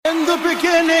the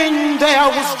beginning there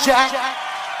was Jack,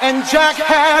 and Jack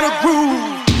had a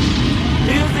groove.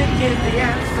 Music is the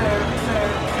answer.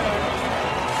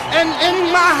 And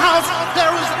in my house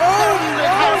there is only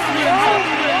house music.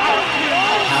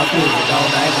 House music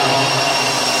all night long.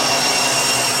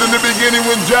 In the beginning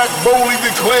when Jack boldly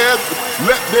declared,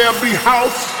 "Let there be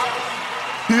house,"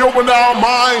 he opened our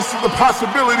minds to the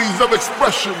possibilities of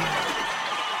expression.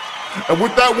 And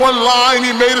with that one line,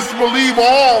 he made us believe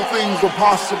all things were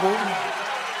possible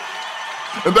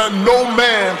and that no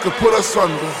man could put us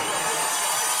under.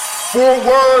 4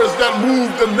 words that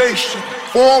moved the nation,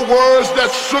 4 words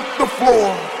that shook the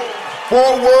floor,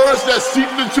 4 words that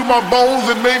seeped into my bones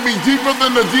and made me deeper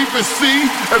than the deepest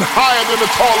sea and higher than the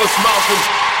tallest mountain.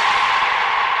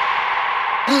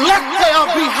 Let there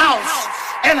be house,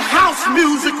 and house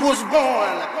music was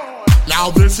born. Now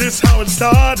this is how it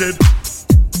started.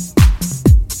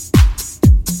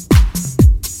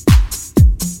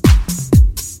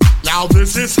 Now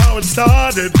this is how it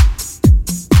started.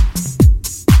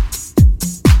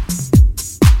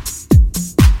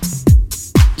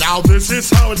 Now this is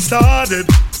how it started.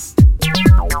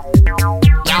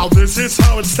 Now this is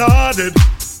how it started.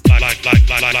 Like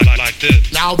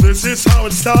this. Now this is how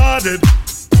it started.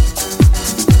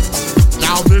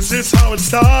 Now this is how it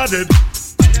started.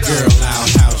 Girl, now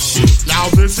house shit. Now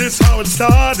this is how it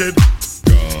started.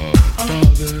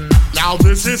 Now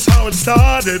this is how it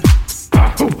started.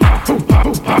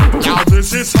 Now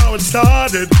this is how it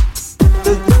started.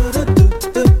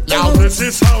 Now this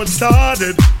is how it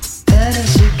started.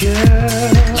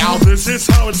 Now this is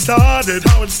how it started.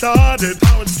 How it started.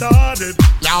 How it started.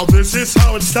 Now this is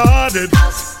how it started. How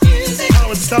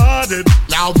it started.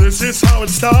 Now this is how it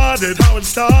started. How it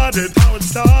started. How it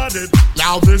started.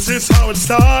 Now this is how it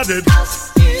started.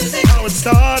 How it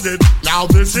started. Now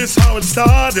this is how it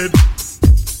started.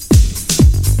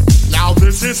 Now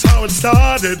this is how it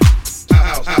started.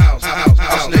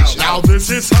 Now this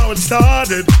is how it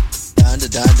started.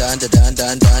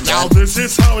 Now this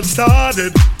is how it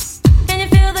started. Can you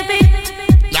feel the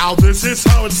beat? Now this is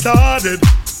how it started.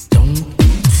 Don't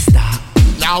stop.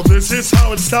 Now this is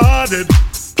how it started.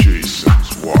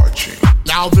 Jason's watching.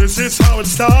 Now this is how it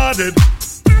started.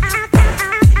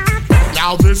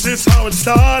 Now this is how it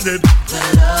started.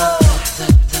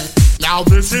 Now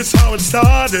this is how it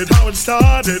started. How it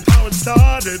started. How it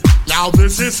started. Now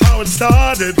this is how it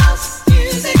started. How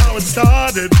it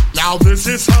started. Now this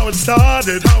is how it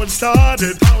started. How it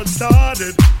started. How it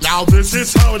started. Now this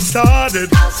is how it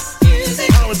started.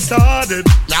 How it started.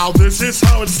 Now this is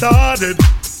how it started.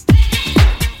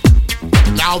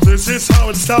 Now this is how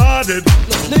it started.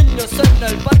 Los niños en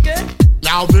el parque.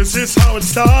 Now this is how it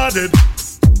started.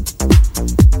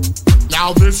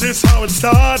 Now this is how it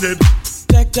started.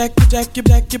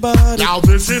 Jack your body. Now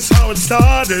this is how it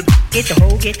started. Get the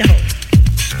hole, get the hole.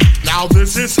 Now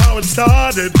this is how it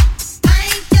started.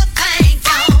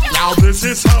 Now this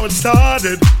is how it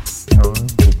started.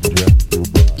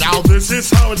 Now this is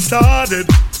how it started.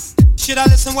 Should I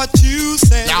listen what you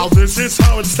say? Now this is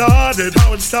how it started.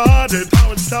 How it started.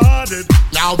 How it started.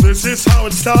 Now this is how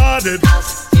it started. How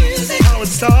it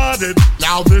started.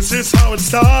 Now this is how it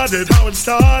started. How it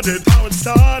started. How it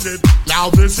started. Now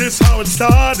this is how it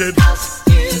started. How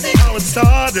it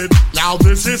started. Now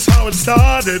this is how it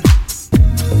started.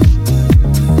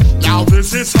 Now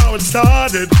this is how it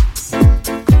started.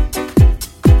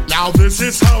 Now this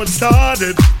is how it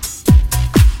started.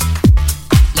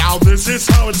 Now this is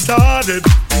how it started. Now this is how it started.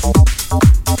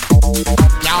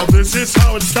 Now this is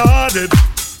how it started.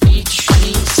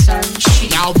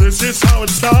 Now this is how it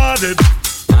started.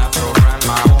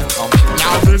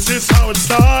 Now this is how it started. Now this is how it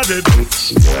started. How it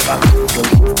started. How it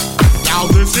started. Now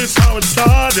this is how it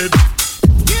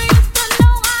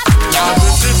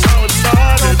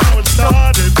started. How it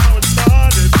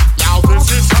started. Now this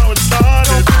is how it started.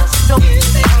 How it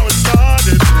started. How it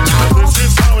started. Now this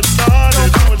is how it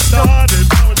started. How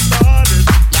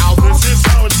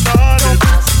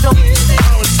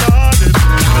it started.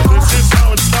 Now this is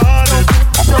how it started.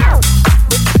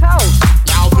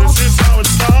 Now this is how it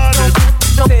started.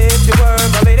 If you were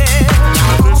my lady.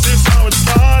 Now this is how it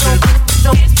started.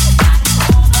 Now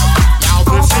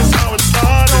this is how it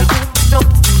started.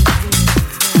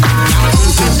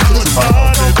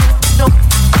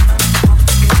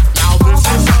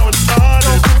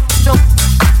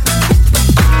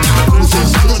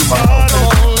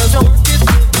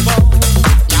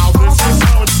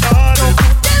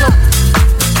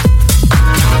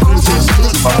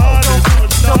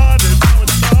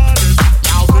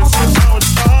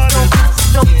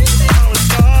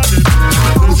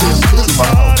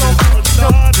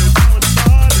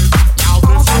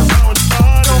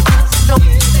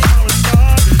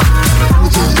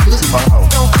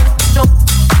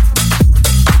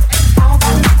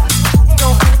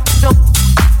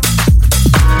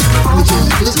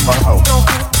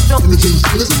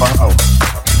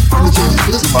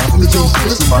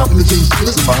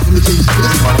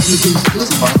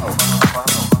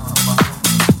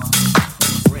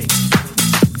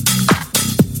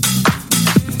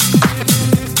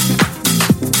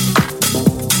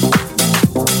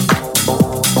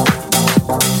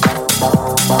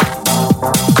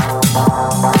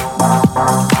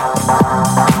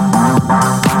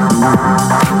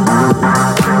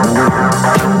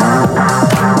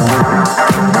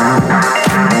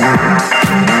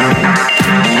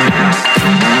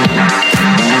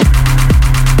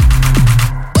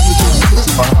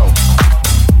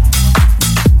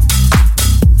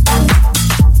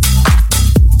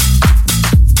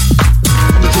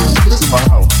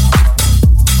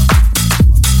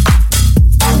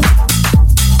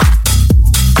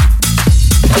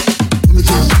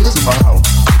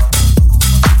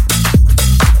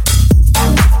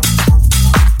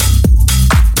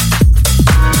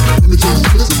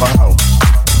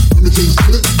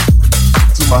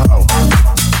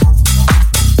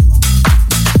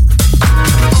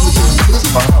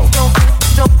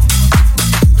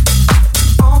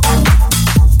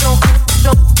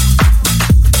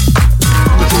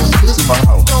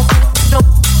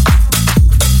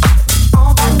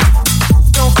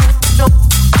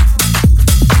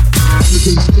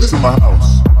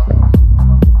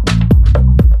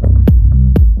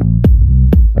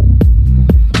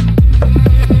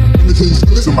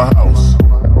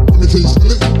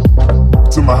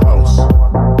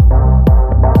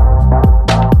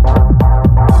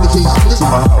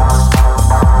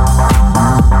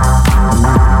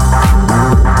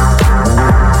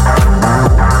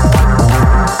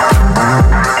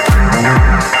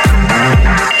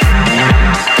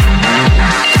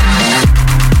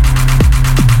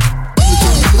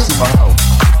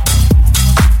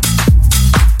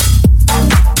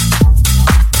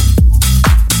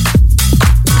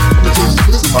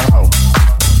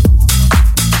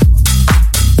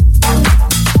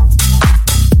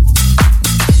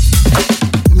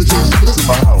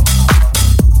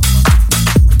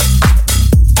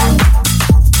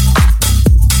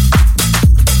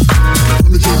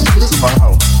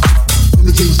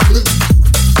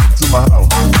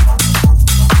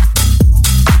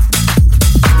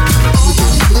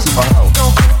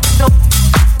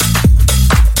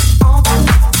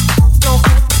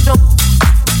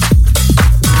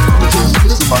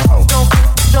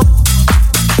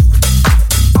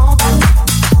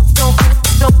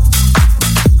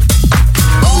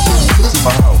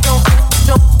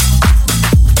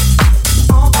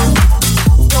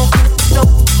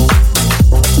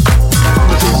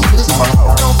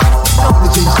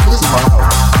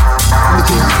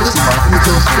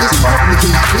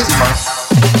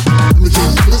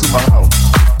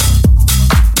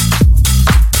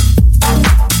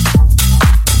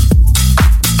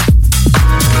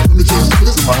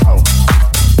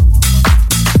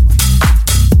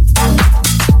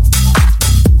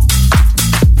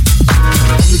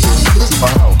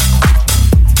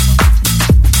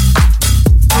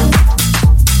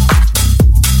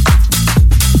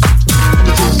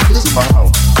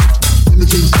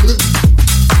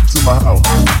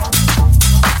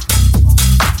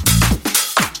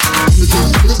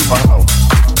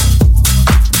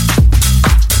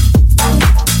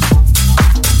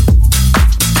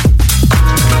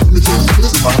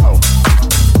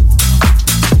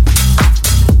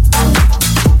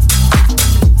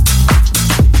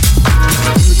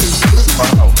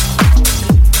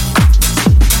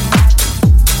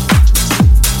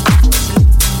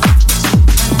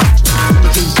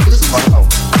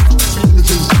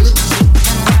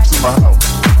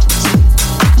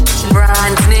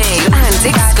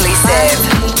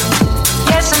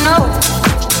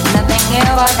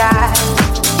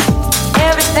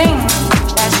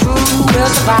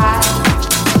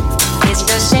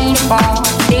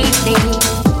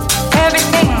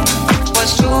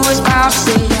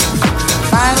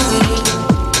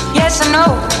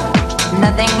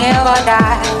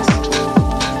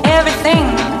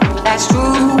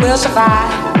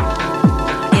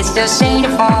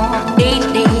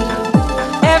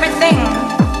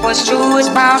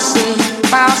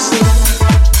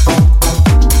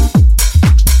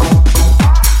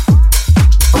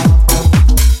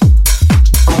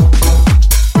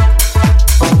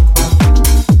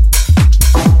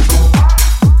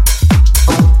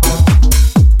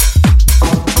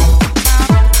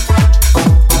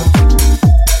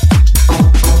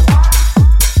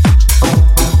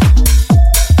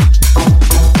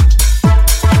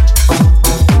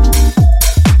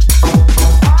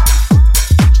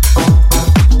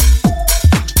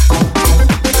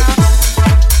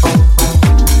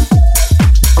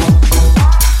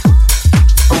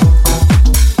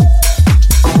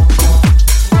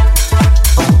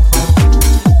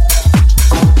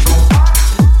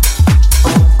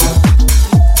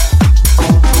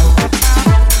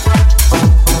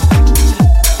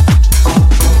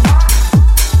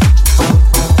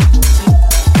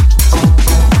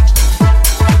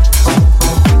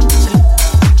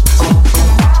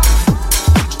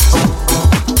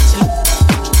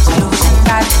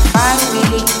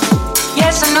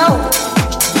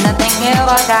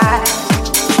 never dies.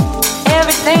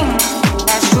 Everything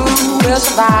that's true will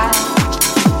survive.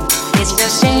 It's the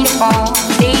same phone,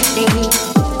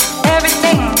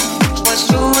 everything was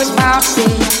true is found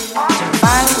safe. So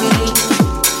finally,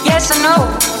 yes or no,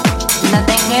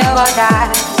 nothing ever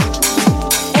dies.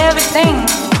 Everything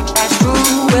that's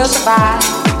true will survive.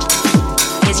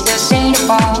 It's the same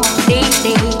phone,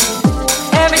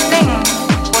 everything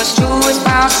was true is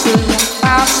found safe.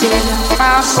 Found safe,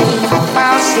 found safe,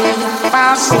 found safe,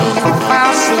 found safe, found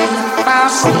safe,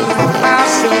 found safe, found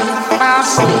safe, found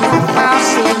safe, found safe,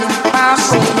 found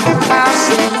safe, found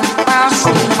safe, found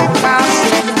safe, found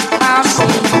safe, found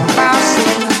safe, found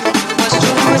safe, was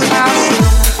true is found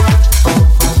safe.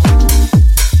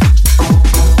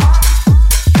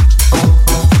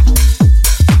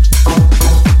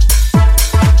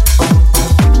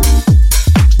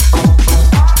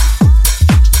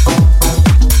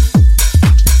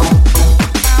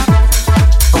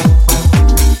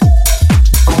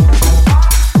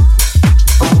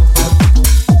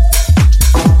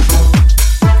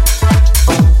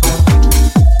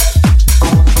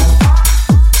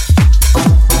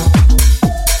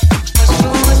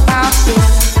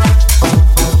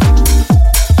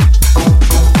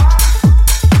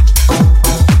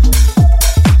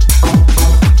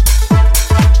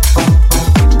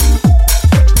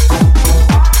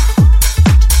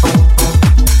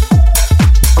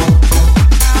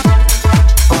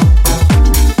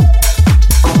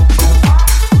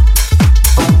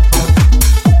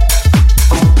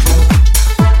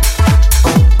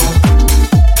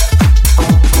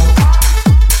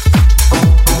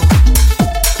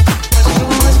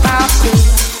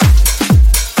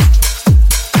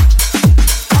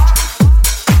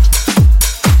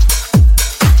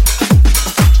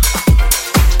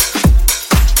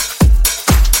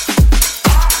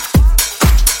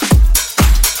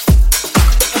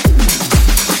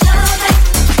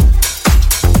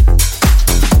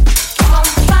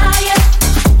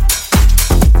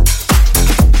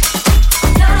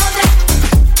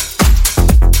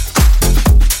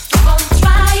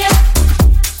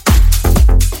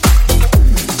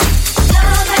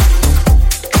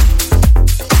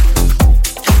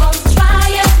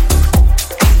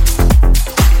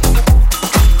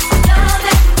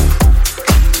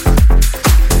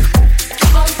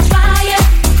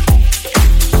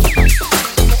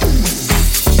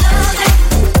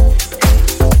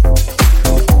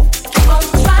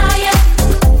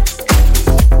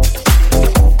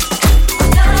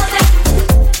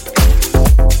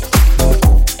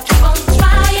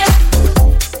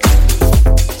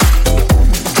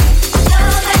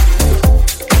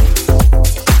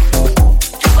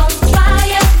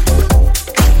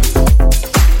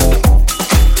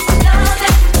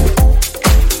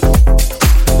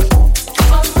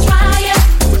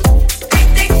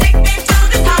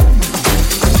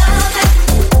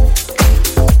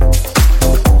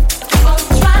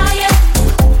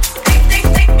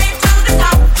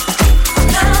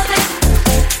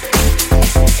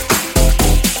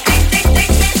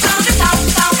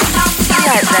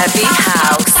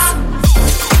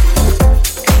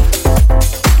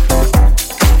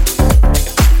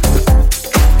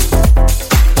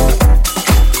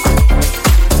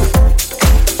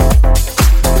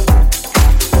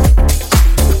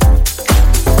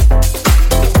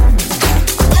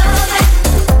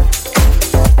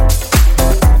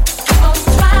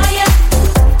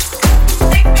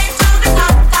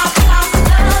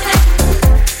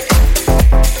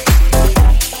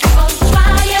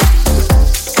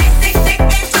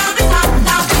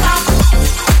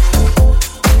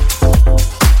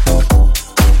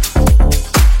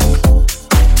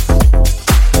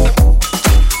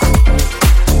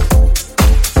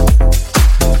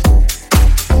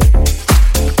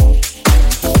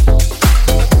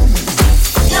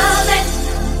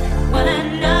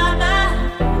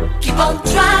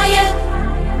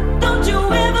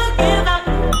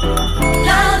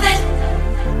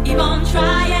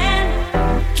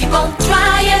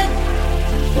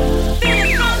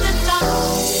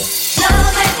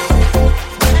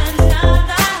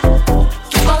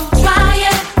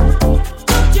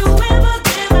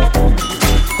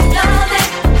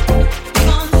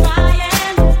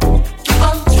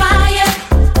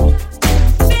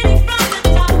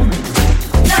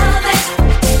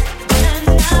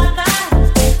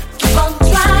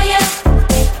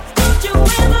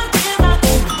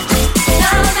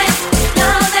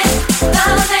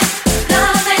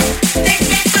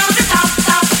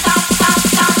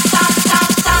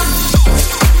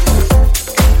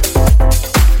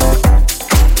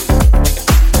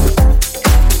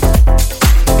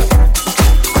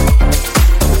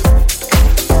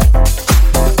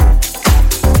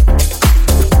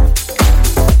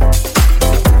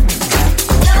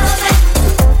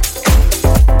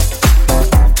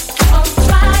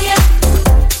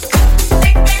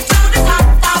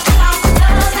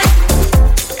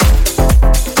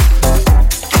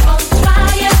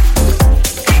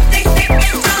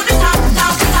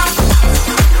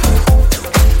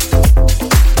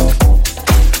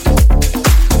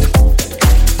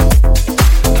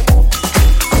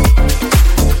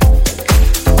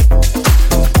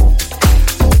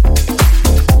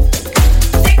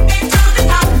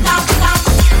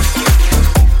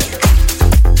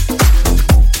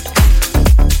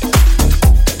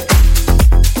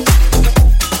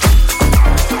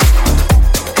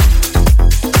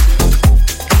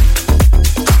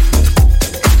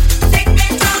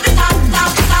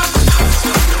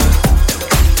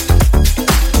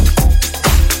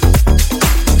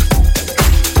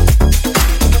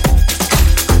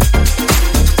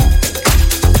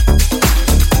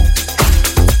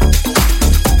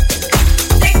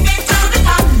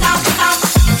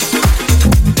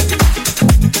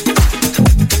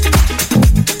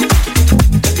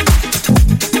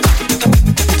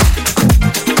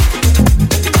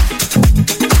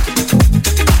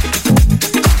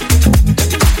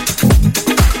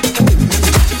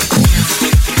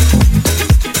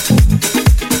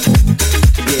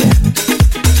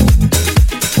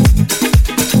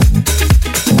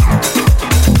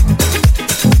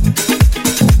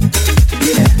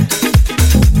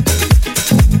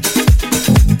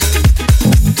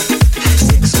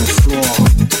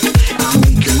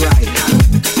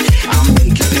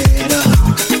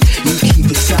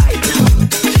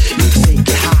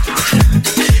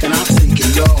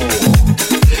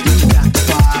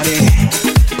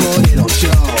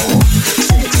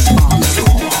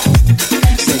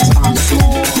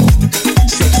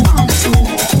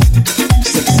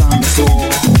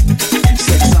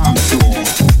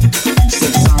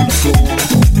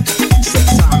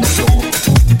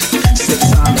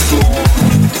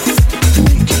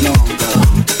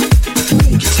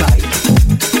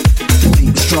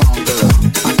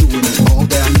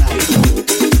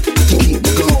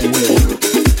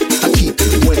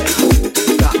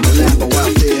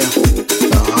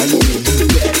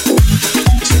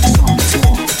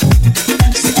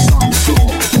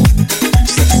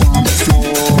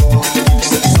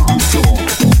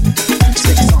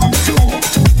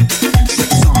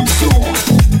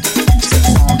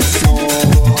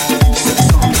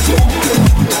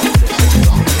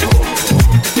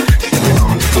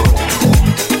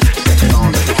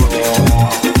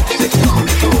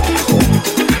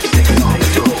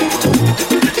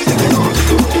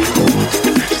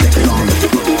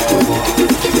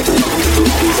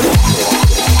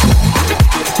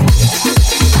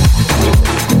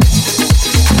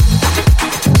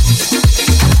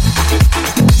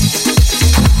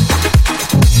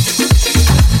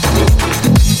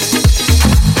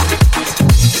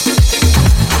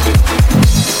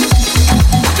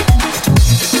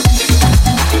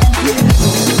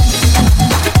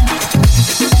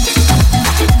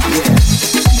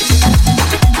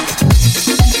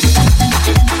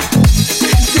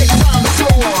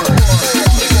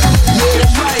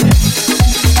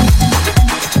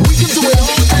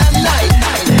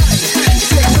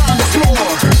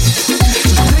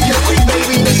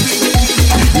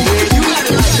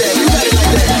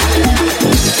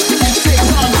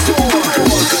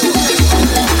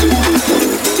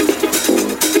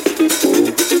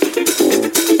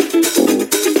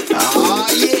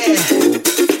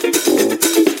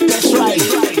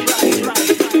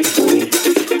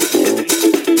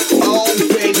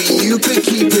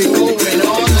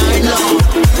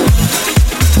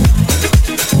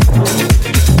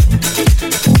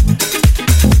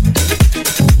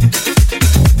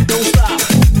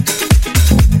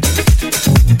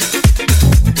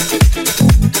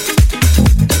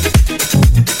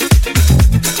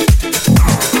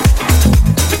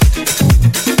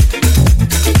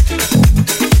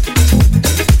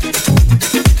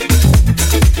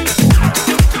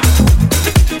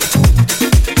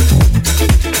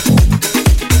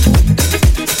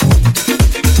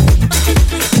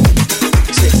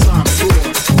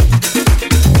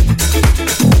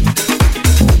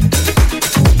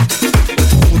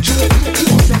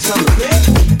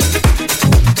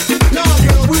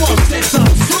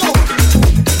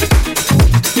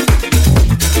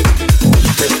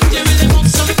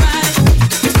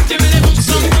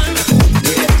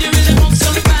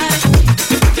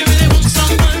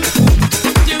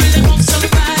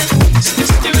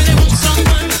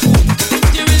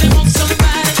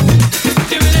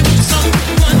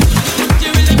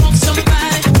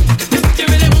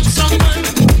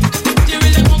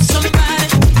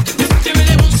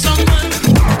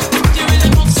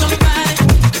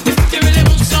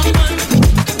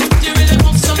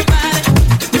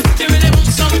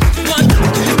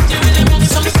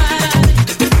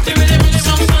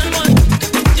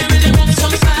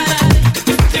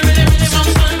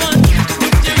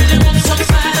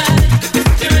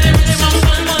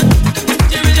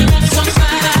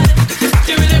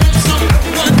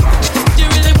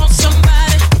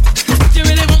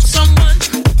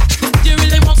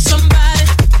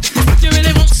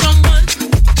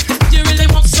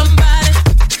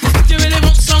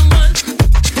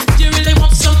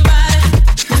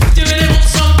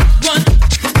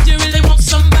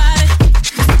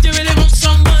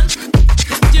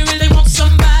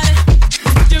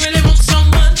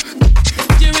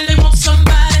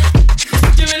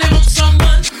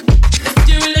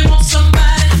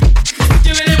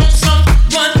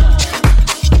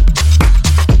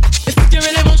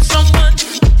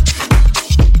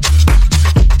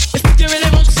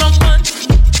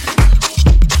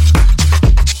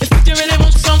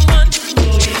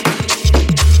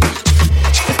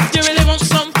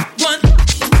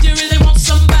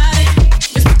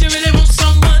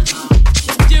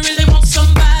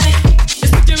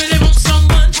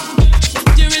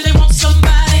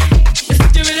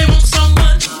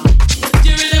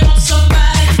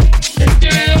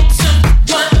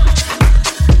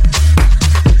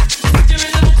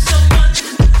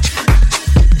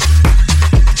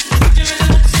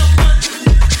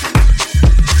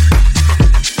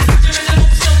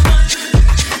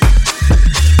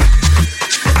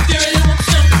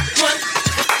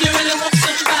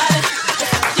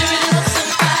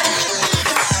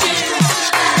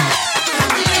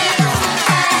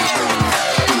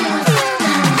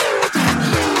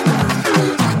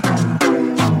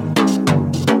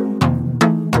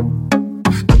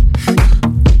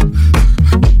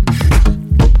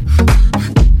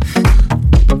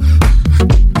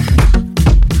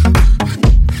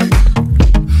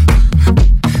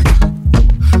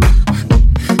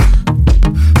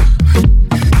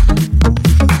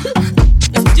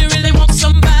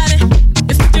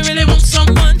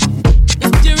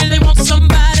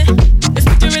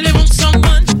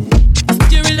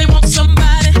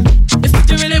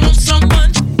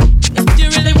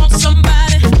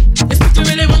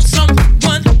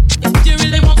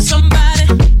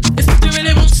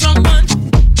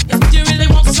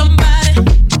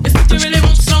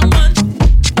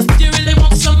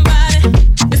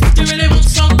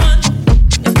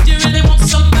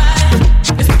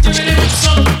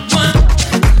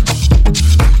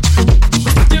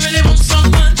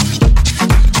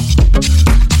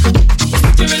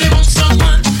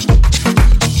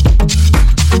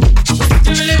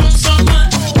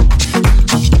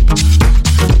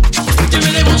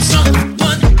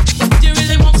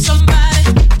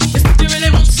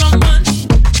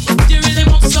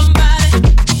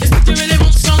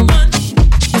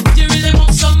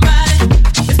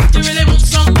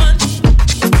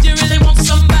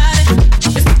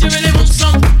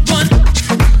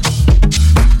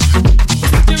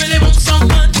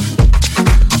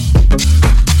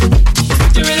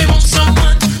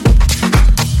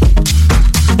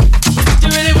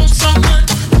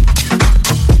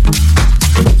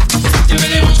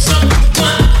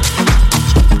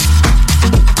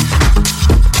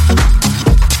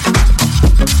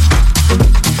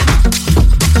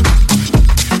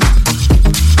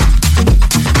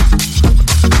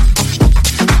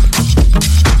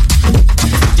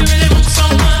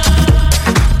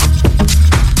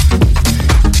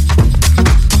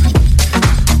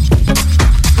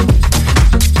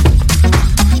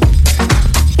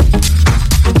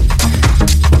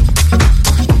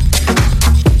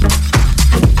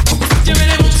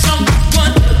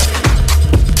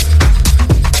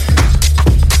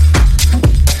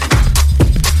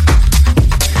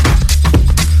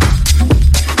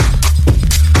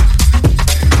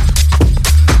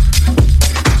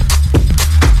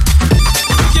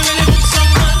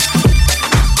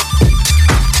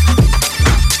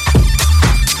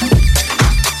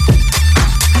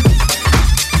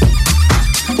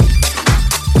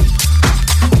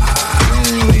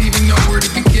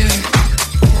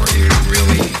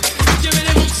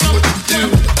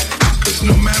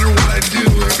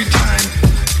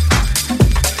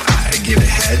 get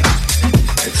ahead,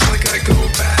 it's like I go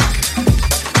back.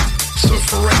 So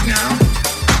for right now,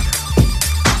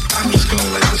 I'm just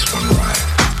gonna let this one ride.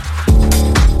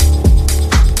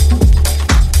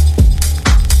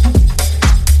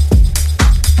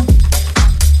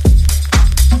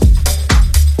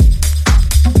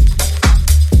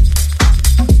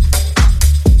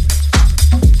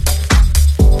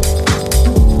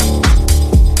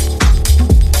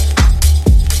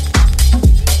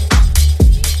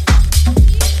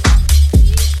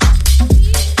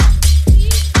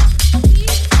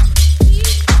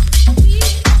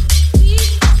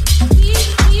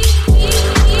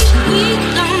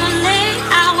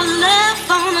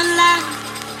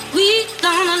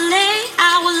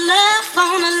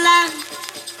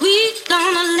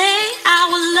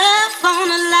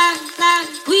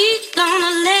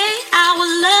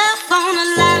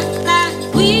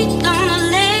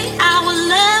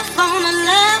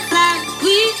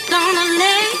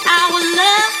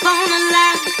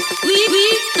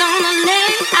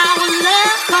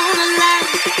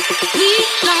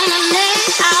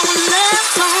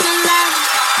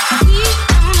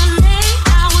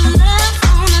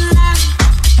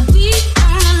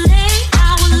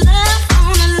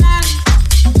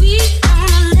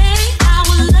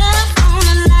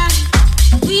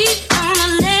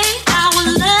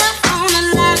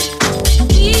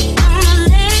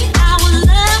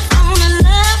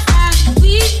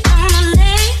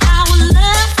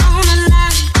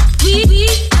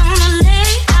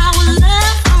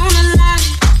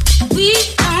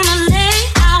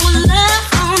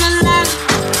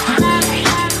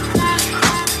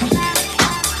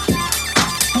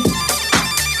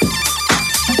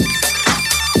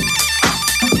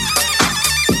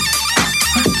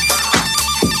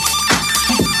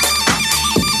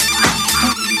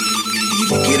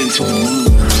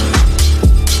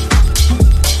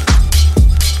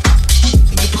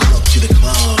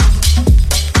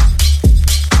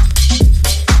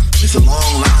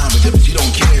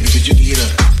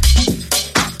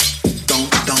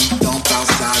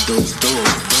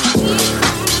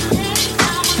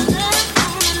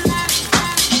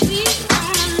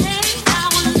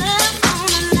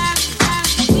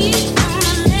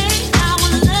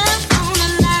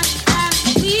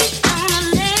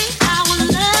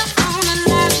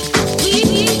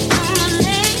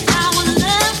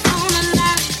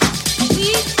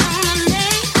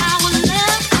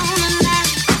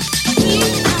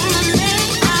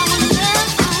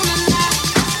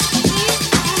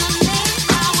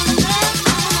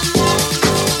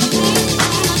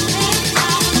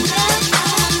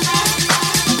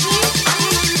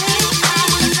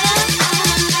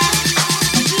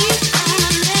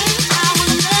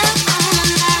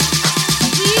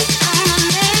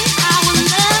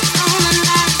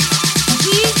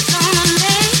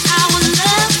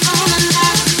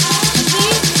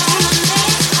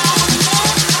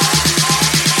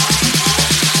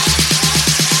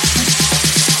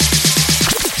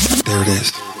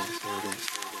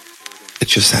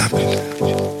 Just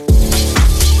happened.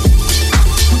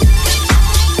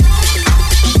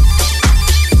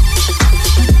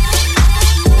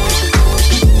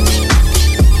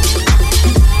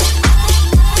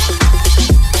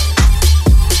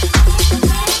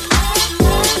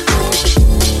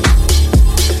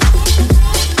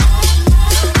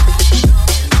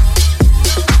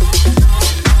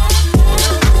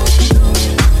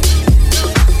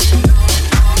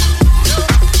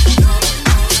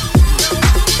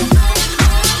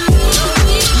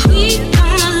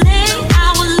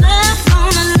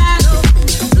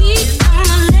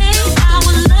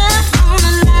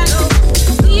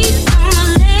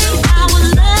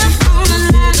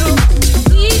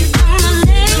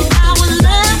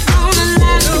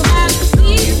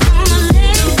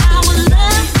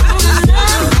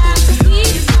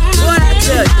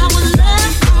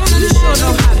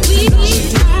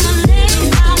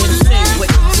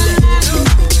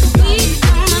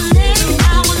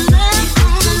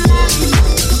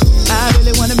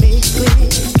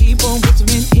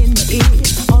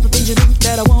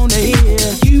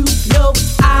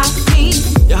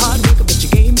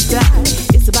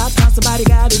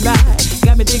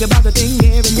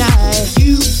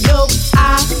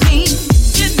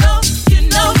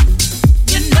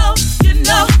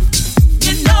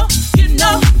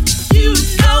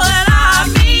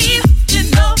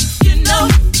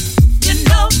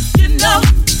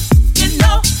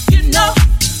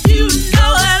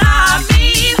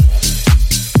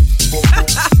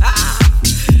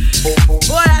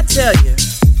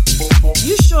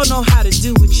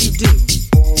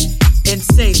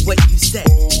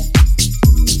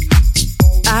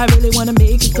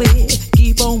 wanna make it clear.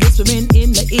 Keep on whispering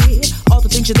in the ear all the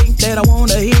things you think that I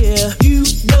wanna hear. You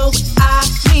know what I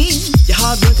mean. You're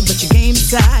hard working, but your game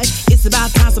inside. It's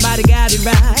about time somebody got it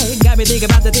right. Got me thinking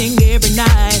about the thing every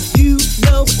night. You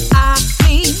know what I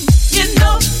mean. You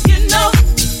know, you know,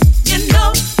 you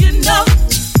know, you know,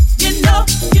 you know,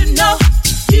 you know,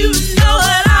 you know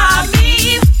what I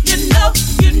mean. You know,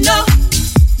 you know,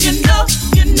 you know,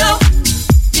 you know,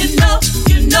 you know,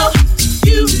 you know,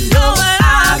 you know what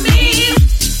I mean.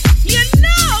 You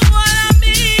know what I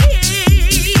mean.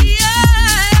 Yeah.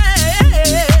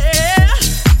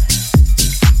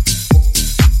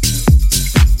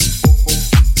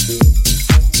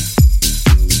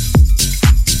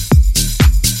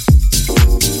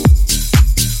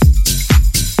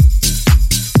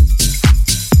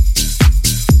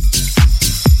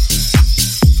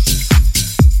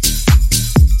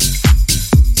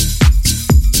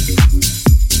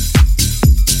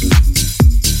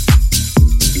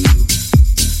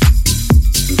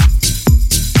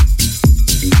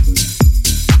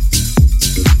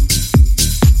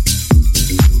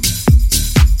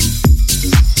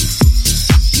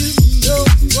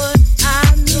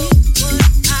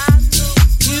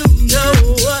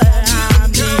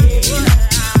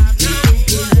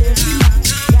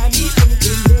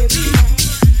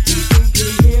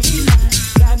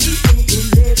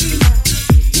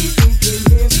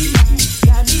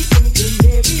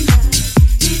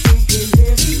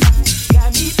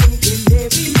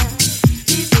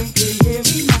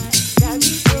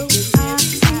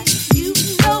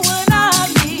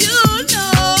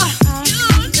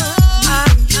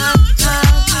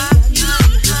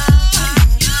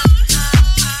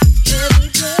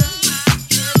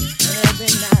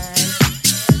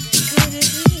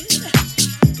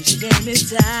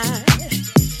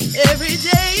 Every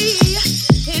day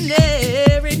and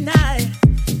every night,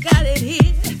 got it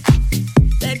here.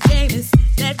 That game is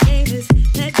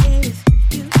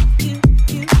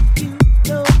you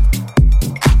know.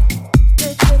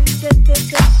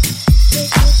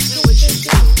 Do what you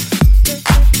do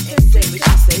and say what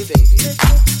you say, baby.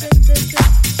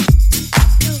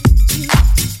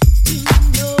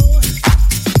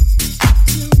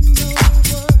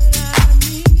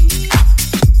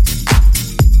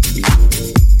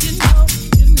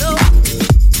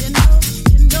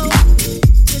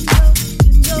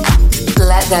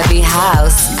 Let that be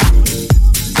house.